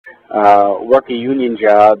work a union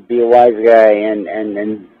job, be a wise guy,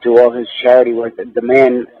 and do all his charity work. The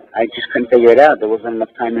man, I just couldn't figure it out. There wasn't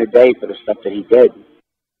enough time in the day for the stuff that he did.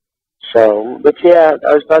 So, but yeah,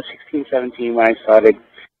 I was about 16, 17 when I started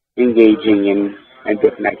engaging in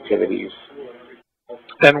different activities.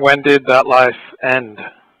 And when did that life end?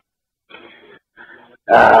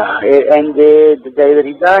 It ended the day that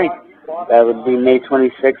he died. That would be May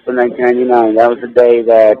 26th of 1999. That was the day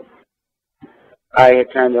that I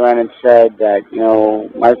had turned around and said that,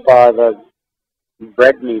 my father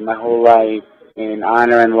bred me my whole life in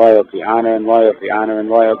honor and loyalty, honor and loyalty, honor and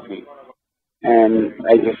loyalty. And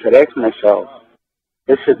I just said, ask myself,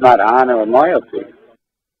 this is not honor and loyalty.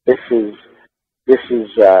 This is this is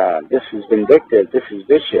vindictive. This is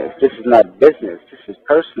vicious. This is not business. This is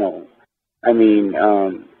personal. I mean,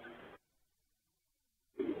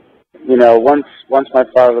 once my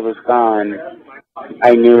father was gone,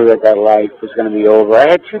 I knew that life was going to be over. I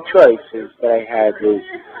had two choices that I had.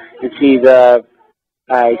 It's either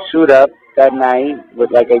I suit up that night,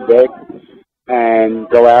 like I did, and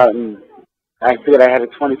go out, and I figured I had a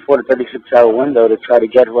 24 to 36-hour window to try to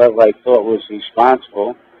get whoever I thought was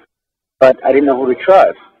responsible, but I didn't know who to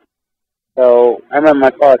trust. So I remember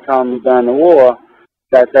my father telling me during the war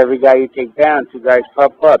that for every guy you take down, two guys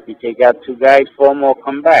pop up. You take out two guys, four more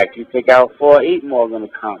come back. You take out four, eight more are going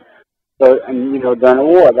to come. So, and during the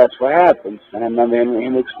war, that's what happens. And I remember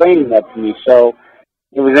him explaining that to me. So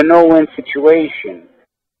it was a no-win situation.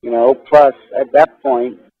 Plus at that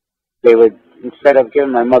point, they would, instead of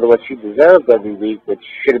giving my mother what she deserved every week, which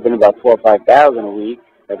should have been about $4,000 or $5,000 a week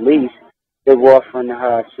at least, they were offering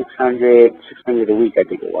her $600 a week, I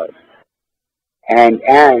think it was. And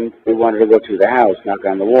they wanted to go through the house, knock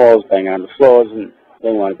on the walls, bang on the floors, and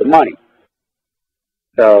they wanted the money.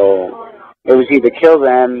 So it was either kill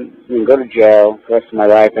them and go to jail for the rest of my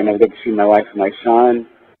life, I never get to see my wife and my son,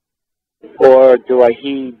 or do I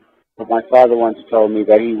heed what my father once told me,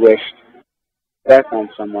 that he wished death on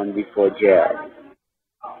someone before jail.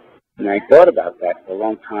 And I thought about that for a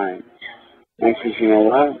long time. And I said, you know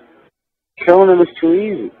what? Killing them is too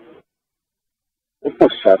easy. There's no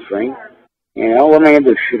suffering. What am I going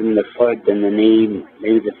to do? Shoot him in the foot, then the knee,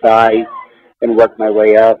 maybe the thigh, then work my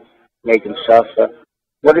way up, make him suffer.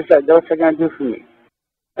 What's that going to do for me?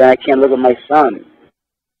 Then I can't look at my son.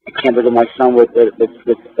 I can't look at my son with a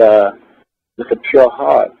pure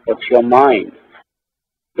heart, a pure mind.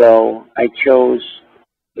 So I chose.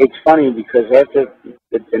 It's funny because after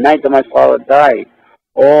the night that my father died,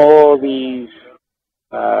 all these,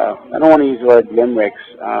 I don't want to use the word limericks,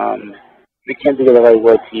 I can't think of the right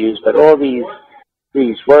word to use, but all these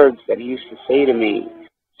words that he used to say to me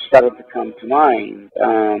started to come to mind.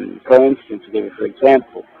 For instance, to give it for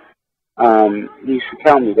example, he used to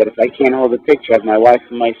tell me that if I can't hold a picture of my wife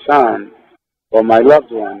and my son, or my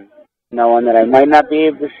loved one, knowing that I might not be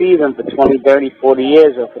able to see them for 20, 30, 40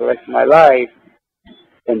 years or for the rest of my life,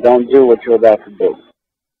 then don't do what you're about to do.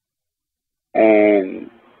 And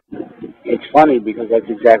it's funny because that's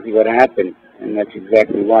exactly what happened, and that's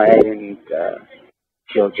exactly why I didn't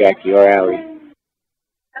kill Jackie or Allie.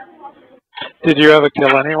 Did you ever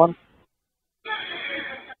kill anyone?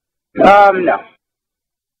 No.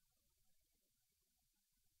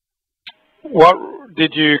 What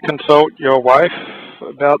did you consult your wife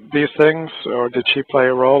about these things, or did she play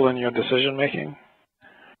a role in your decision making?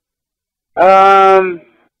 My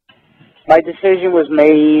decision was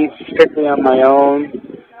made strictly on my own.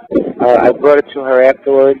 I brought it to her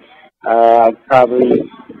afterwards. Probably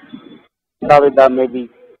about maybe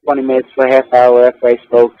 20 minutes to a half hour after I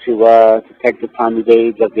spoke to Detective Tommy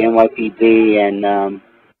Gage of the NYPD and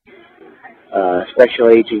Special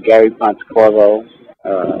Agent Gary Pontecoro.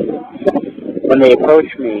 When they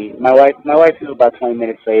approached me, my wife knew about 20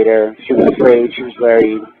 minutes later. She was afraid. She was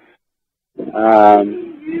worried.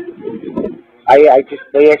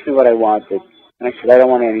 They asked me what I wanted, and I said I don't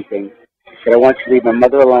want anything. I said I want you to leave my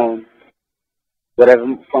mother alone.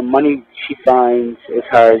 Whatever from money she finds is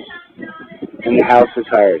hers, and the house is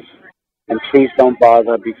hers. And please don't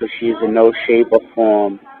bother her because she is in no shape or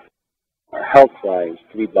form, health-wise,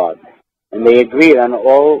 to be bothered. And they agreed on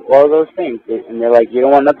all those things. And they're like, you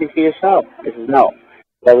don't want nothing for yourself? I said, no.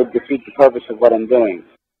 That would defeat the purpose of what I'm doing.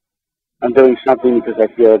 I'm doing something because I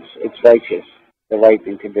feel it's righteous, the right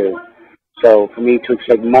thing to do. So for me to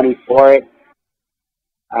accept money for it,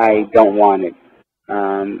 I don't want it.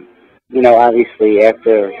 Obviously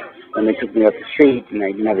after when they took me off the street and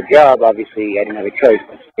I didn't have a job, obviously I didn't have a choice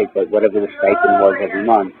but to take whatever the stipend was every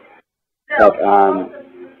month. But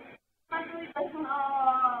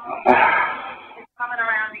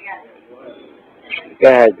go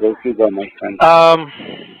ahead, go keep going, my friend.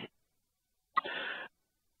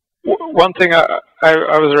 One thing, I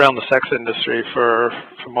was around the sex industry for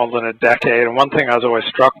more than a decade, and one thing I was always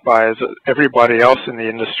struck by is that everybody else in the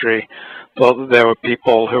industry thought that there were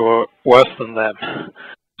people who were worse than them.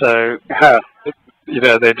 So,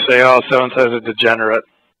 they'd say, oh, so-and-so's a degenerate,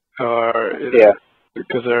 or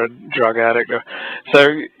because they're a drug addict. So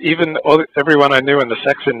even everyone I knew in the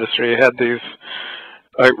sex industry had these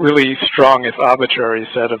really strong, if arbitrary,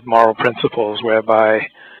 set of moral principles whereby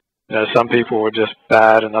some people were just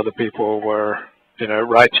bad and other people were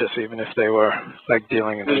righteous, even if they were like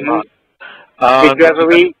dealing in smart. Did you ever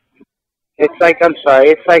read? It's like, I'm sorry.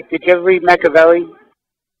 It's like, did you ever read Machiavelli?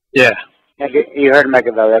 Yeah. You heard of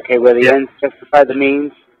Machiavelli, okay? Where the ends justify the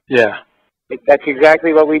means. Yeah. That's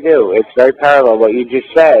exactly what we do. It's very parallel. What you just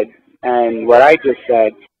said and what I just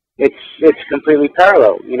said. It's completely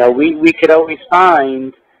parallel. We could always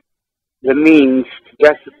find the means to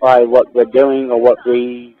justify what we're doing or what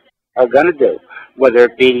we are going to do. Whether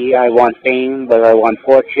it be I want fame, whether I want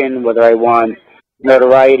fortune, whether I want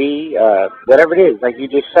notoriety, whatever it is. Like you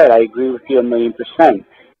just said, I agree with you 1,000,000%.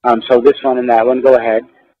 So this one and that one, go ahead.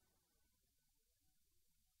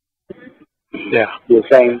 Yeah. You were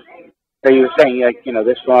saying, like,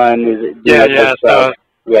 this one is...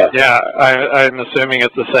 I'm assuming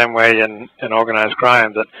it's the same way in organized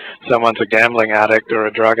crime, that someone's a gambling addict or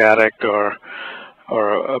a drug addict or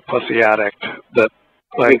a pussy addict, that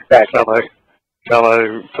like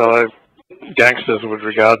fellow gangsters would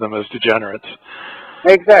regard them as degenerates.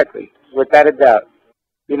 Exactly, without a doubt.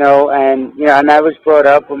 And I was brought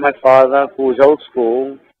up with my father, who was old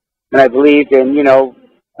school, and I believed in, I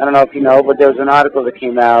don't know if you know, but there was an article that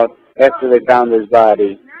came out after they found his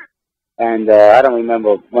body. And I don't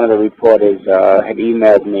remember, one of the reporters had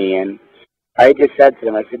emailed me, and I just said to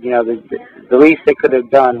them, I said, the least they could have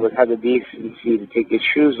done was have the decency to take his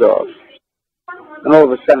shoes off. And all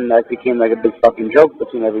of a sudden that became like a big fucking joke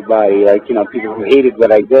between everybody, like, people who hated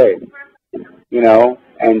what I did,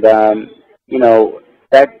 and,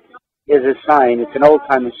 that is a sign, it's an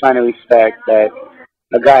old-time sign of respect that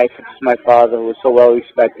a guy such as my father, who was so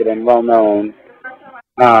well-respected and well-known,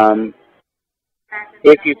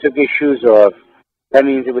 if you took his shoes off, that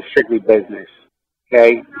means it was strictly business,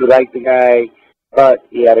 okay? You liked the guy, but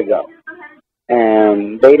he had to go.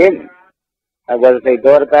 And they didn't. Whether they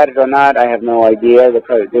thought about it or not, I have no idea. They're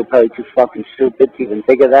probably too fucking stupid to even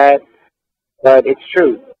think of that. But it's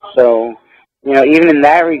true. So, even in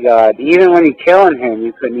that regard, even when you're killing him,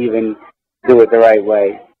 you couldn't even do it the right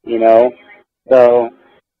way, So,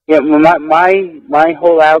 my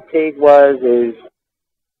whole outtake is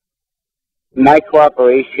my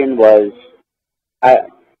cooperation was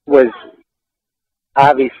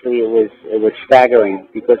obviously it was staggering,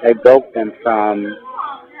 because I broke them from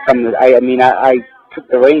the, I took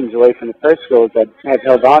the reins away from the first girls that had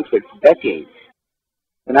held on to it for decades.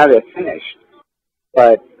 So now they're finished.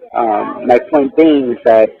 But my point being is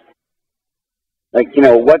that, like,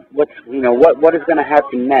 what is going to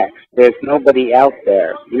happen next? There's nobody out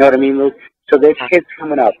there. You know what I mean, Luke? So there's kids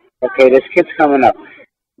coming up. Okay, there's kids coming up.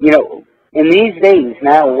 In these days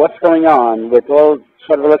now, what's going on with all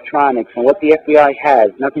sort of electronics and what the FBI has,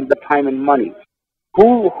 nothing but time and money.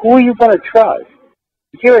 Who are you going to trust?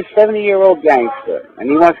 If you're a 70-year-old gangster and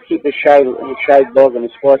he wants to keep his shy bug and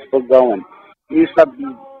his sports book going, you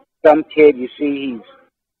some kid, you see he's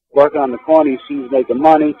working on the corner, you see he's making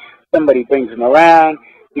money, somebody brings him around,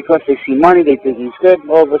 because they see money, they think he's good,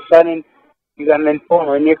 all of a sudden, you got an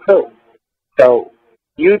informer in your crew. So,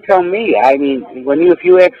 you tell me, if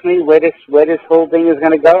you ask me where this whole thing is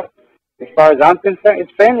going to go, as far as I'm concerned,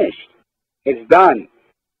 it's finished. It's done.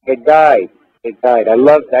 It died. I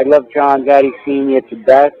love John Gotti Sr. to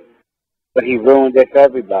death, but he ruined it for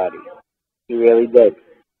everybody. He really did.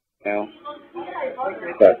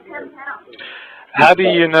 But, how do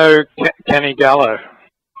you know Kenny Gallo?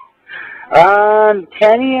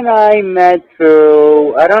 Kenny and I met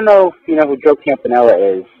through, I don't know if you know who Joe Campanella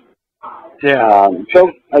is. Yeah.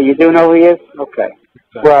 Joe, you do know who he is? Okay.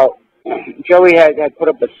 Well, Joey had put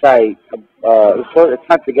up a site, it's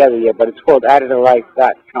not together yet, but it's called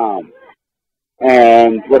outofthelife.com.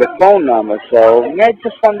 And with a phone number, so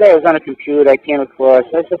just one day I was on a computer, I came across,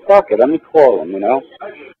 I said, fuck it, let me call him,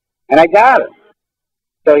 And I got him.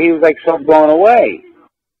 So he was like so blown away.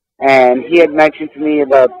 And he had mentioned to me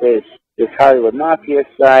about this Hollywood Mafia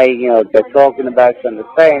site, they're talking about something to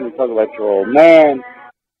say, and they're talking about your old man,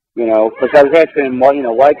 because I was asking him, well,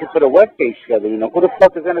 why did you put a webpage together? Who the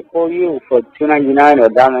fuck is going to call you for $2.99 or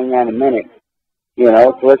 $1.99 a minute,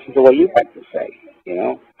 to listen to what you have to say,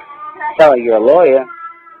 Tell you're a lawyer.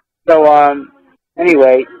 So,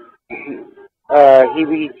 anyway,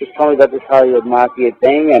 he just told me about this Hollywood Mafia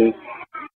thing, and